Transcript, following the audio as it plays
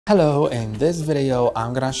Hello, in this video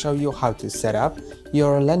I'm gonna show you how to set up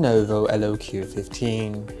your Lenovo LOQ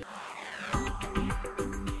 15.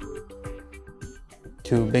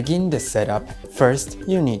 To begin the setup, first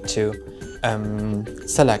you need to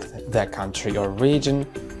select the country or region.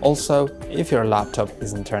 Also, if your laptop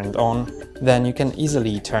isn't turned on, then you can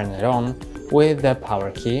easily turn it on with the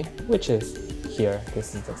power key, which is here.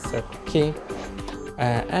 This is the circle key,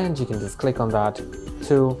 and you can just click on that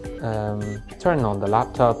to turn on the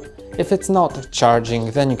laptop. If it's not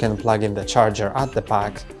charging, then you can plug in the charger at the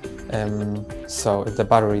back, so if the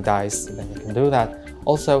battery dies, then you can do that.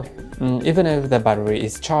 Also, even if the battery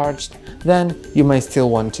is charged, then you may still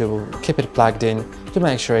want to keep it plugged in to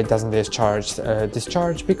make sure it doesn't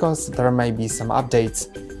discharge, because there may be some updates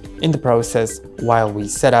in the process while we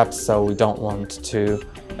set up, so we don't want to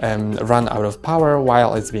run out of power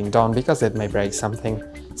while it's being done, because it may break something.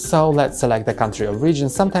 So let's select the country or region.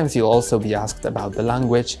 Sometimes you'll also be asked about the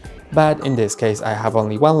language, but in this case I have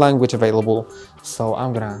only one language available, so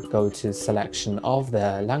I'm gonna go to selection of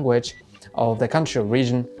the language of the country or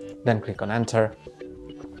region, then click on enter.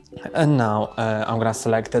 And now I'm gonna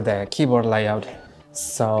select the keyboard layout,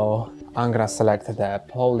 so I'm gonna select the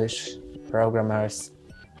Polish programmers,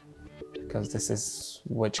 because this is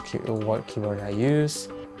what keyboard I use.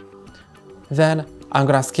 Then I'm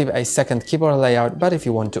gonna skip a second keyboard layout, but if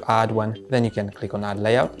you want to add one, then you can click on add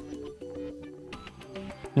layout.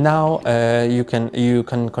 Now you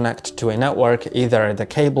can connect to a network, either the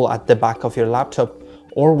cable at the back of your laptop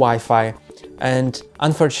or Wi-Fi, and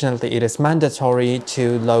unfortunately it is mandatory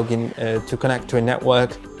to log in to connect to a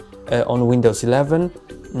network on Windows 11,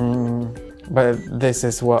 but this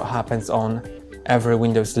is what happens on every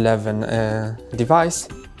Windows 11 device.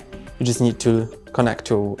 You just need to connect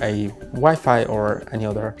to a Wi-Fi or any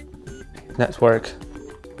other network.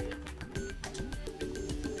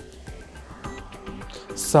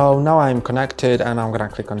 So now I'm connected and I'm gonna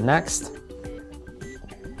click on next.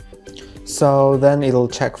 So then it'll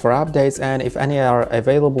check for updates, and if any are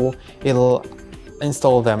available, it'll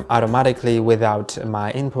install them automatically without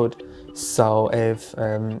my input. So if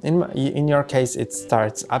in your case it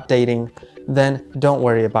starts updating, then don't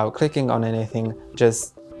worry about clicking on anything,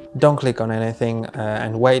 just don't click on anything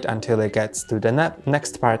and wait until it gets to the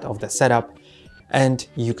next part of the setup, and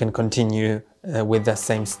you can continue with the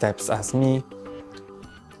same steps as me.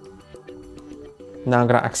 Now I'm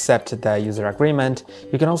gonna accept the user agreement.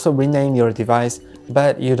 You can also rename your device,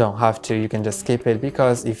 but you don't have to, you can just skip it,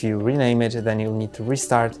 because if you rename it, then you'll need to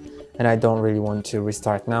restart, and I don't really want to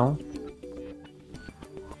restart now.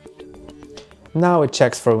 Now it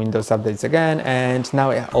checks for Windows updates again, and now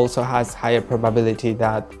it also has higher probability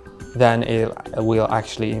that then it will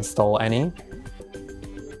actually install any.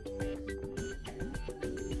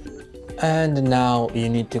 And now you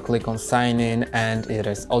need to click on sign in, and it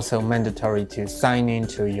is also mandatory to sign in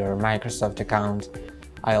to your Microsoft account.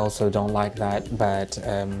 I also don't like that, but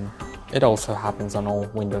it also happens on all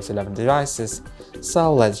Windows 11 devices.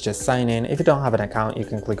 So let's just sign in. If you don't have an account, you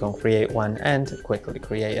can click on create one and quickly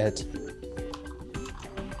create it.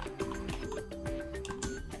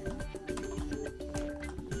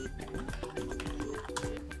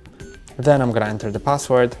 Then I'm gonna enter the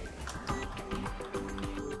password.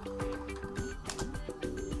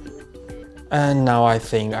 And now I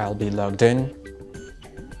think I'll be logged in.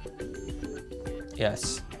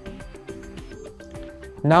 Yes.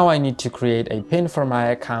 Now I need to create a PIN for my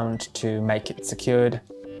account to make it secured.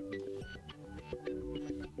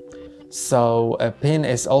 So a PIN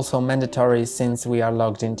is also mandatory, since we are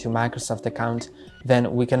logged into Microsoft account.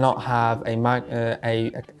 Then we cannot have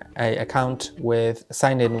a account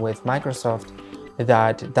signed in with Microsoft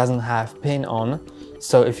that doesn't have PIN on.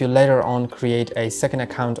 So if you later on create a second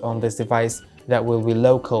account on this device that will be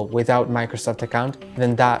local without Microsoft account,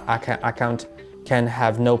 then that account can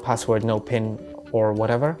have no password, no PIN or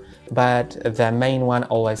whatever, but the main one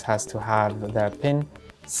always has to have the PIN,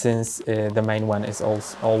 since the main one is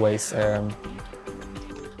always the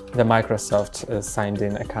Microsoft signed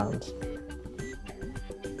in account.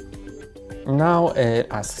 Now it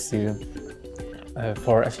asks you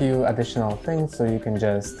for a few additional things, so you can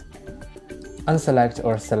just unselect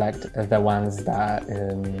or select the ones that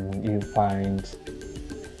you find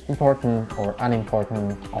important or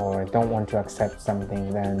unimportant, or don't want to accept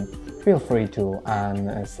something, then feel free to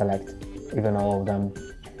unselect even all of them.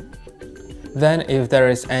 Then if there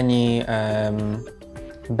is any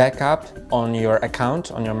backup on your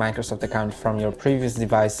account, on your Microsoft account from your previous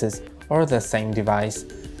devices or the same device,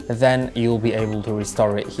 then you'll be able to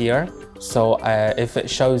restore it here. So if it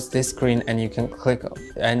shows this screen and you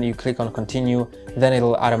click on continue, then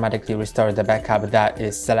it'll automatically restore the backup that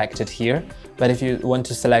is selected here. But if you want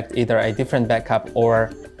to select either a different backup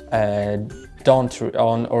or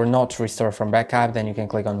not restore from backup, then you can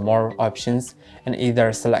click on more options and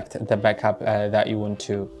either select the backup that you want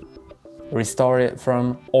to restore it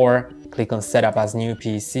from, or click on setup as new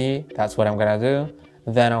PC. That's what I'm gonna do.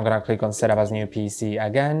 Then I'm gonna click on setup as new PC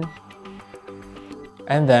again,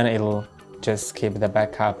 and then it'll just skip the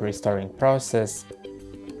backup restoring process.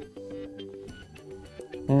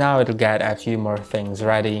 Now it'll get a few more things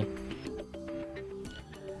ready.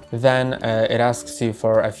 Then it asks you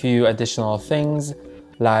for a few additional things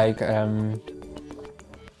like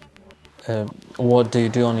what do you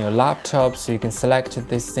do on your laptop, so you can select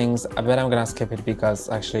these things, but I'm gonna skip it because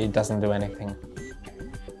actually it doesn't do anything.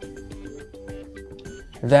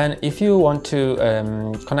 Then if you want to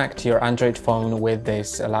connect your Android phone with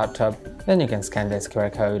this laptop, then you can scan this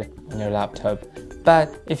QR code on your laptop.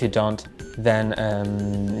 But if you don't, then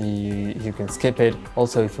you can skip it.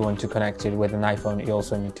 Also, if you want to connect it with an iPhone, you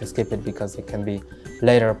also need to skip it because it can be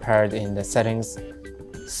later paired in the settings.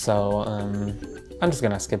 So I'm just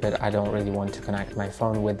gonna skip it. I don't really want to connect my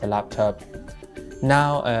phone with the laptop.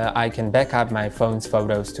 Now I can back up my phone's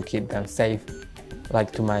photos to keep them safe,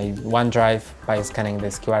 like to my OneDrive, by scanning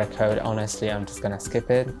this QR code. Honestly, I'm just gonna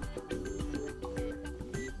skip it.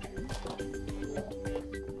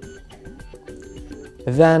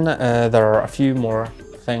 Then there are a few more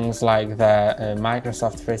things like the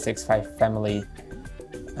Microsoft 365 family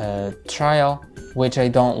trial, which I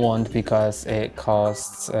don't want because it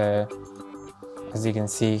costs, as you can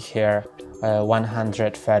see here,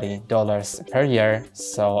 $130 per year,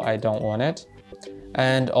 so I don't want it.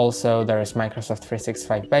 And also there is Microsoft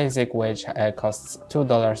 365 Basic, which costs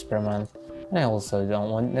 $2 per month, and I also don't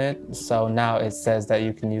want it. So now it says that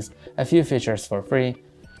you can use a few features for free.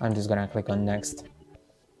 I'm just gonna click on next.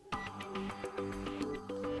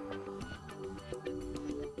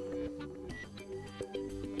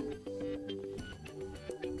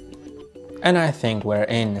 And I think we're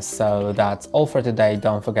in, so that's all for today.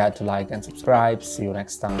 Don't forget to like and subscribe. See you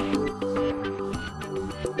next time.